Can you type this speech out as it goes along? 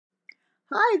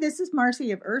Hi, this is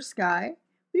Marcy of Earthsky.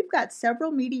 We've got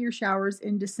several meteor showers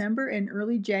in December and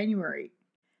early January.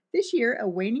 This year, a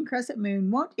waning crescent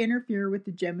moon won't interfere with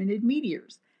the Geminid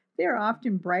meteors. They are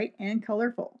often bright and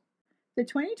colorful. The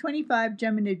 2025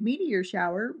 Geminid meteor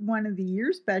shower, one of the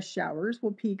year's best showers,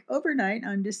 will peak overnight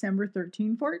on December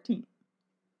 13-14.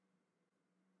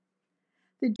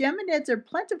 The Geminids are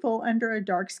plentiful under a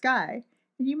dark sky,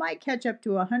 and you might catch up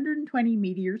to 120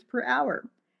 meteors per hour.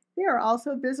 They are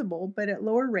also visible, but at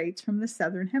lower rates from the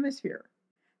southern hemisphere.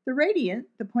 The radiant,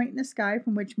 the point in the sky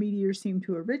from which meteors seem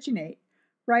to originate,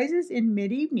 rises in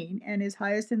mid-evening and is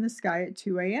highest in the sky at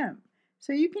 2 a.m.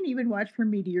 So you can even watch for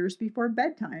meteors before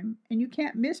bedtime, and you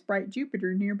can't miss bright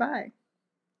Jupiter nearby.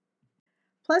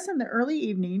 Plus, in the early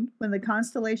evening, when the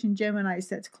constellation Gemini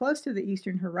sets close to the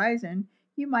eastern horizon,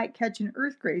 you might catch an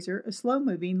Earth grazer, a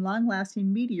slow-moving,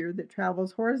 long-lasting meteor that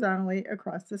travels horizontally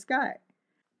across the sky.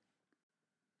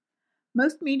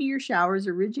 Most meteor showers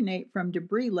originate from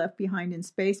debris left behind in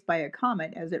space by a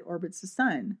comet as it orbits the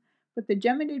Sun, but the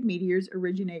Geminid meteors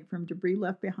originate from debris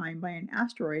left behind by an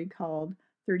asteroid called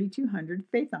 3200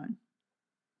 Phaethon.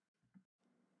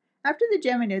 After the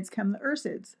Geminids come the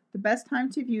Ursids. The best time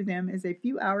to view them is a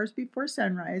few hours before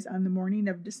sunrise on the morning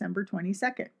of December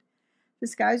 22nd. The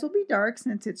skies will be dark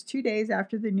since it's 2 days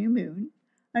after the new moon.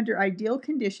 Under ideal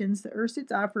conditions, the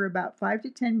Ursids offer about 5 to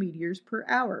 10 meteors per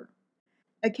hour.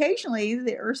 Occasionally,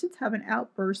 the Ursids have an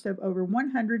outburst of over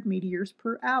 100 meteors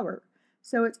per hour,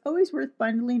 so it's always worth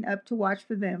bundling up to watch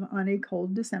for them on a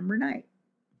cold December night.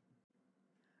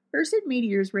 Ursid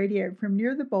meteors radiate from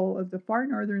near the bowl of the far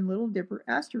northern Little Dipper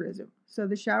asterism, so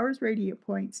the shower's radiant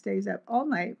point stays up all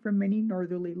night from many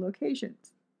northerly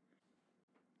locations.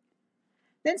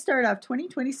 Then start off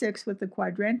 2026 with the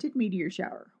Quadrantid meteor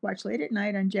shower. Watch late at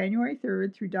night on January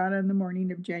 3rd through dawn on the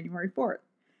morning of January 4th.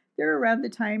 They're around the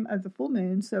time of the full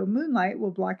moon, so moonlight will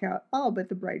block out all but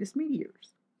the brightest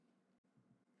meteors.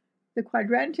 The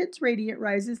Quadrantid's radiant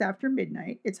rises after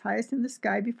midnight. It's highest in the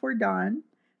sky before dawn.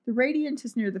 The radiant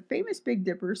is near the famous Big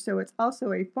Dipper, so it's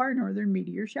also a far northern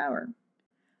meteor shower.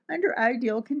 Under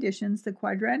ideal conditions, the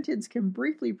Quadrantids can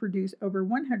briefly produce over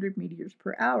 100 meteors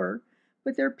per hour,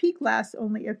 but their peak lasts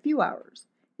only a few hours.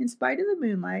 In spite of the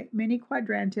moonlight, many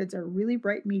Quadrantids are really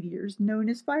bright meteors known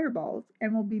as fireballs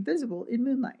and will be visible in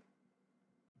moonlight.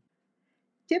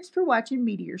 Tips for watching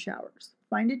meteor showers.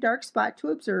 Find a dark spot to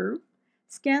observe.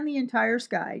 Scan the entire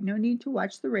sky. No need to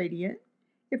watch the radiant.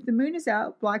 If the moon is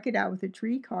out, block it out with a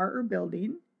tree, car, or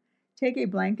building. Take a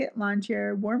blanket, lawn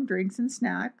chair, warm drinks, and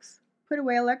snacks. Put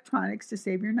away electronics to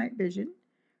save your night vision.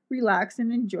 Relax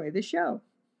and enjoy the show.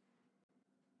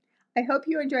 I hope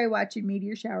you enjoy watching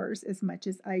meteor showers as much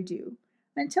as I do.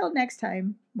 Until next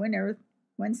time, one Earth,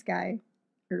 one sky,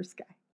 Earthsky.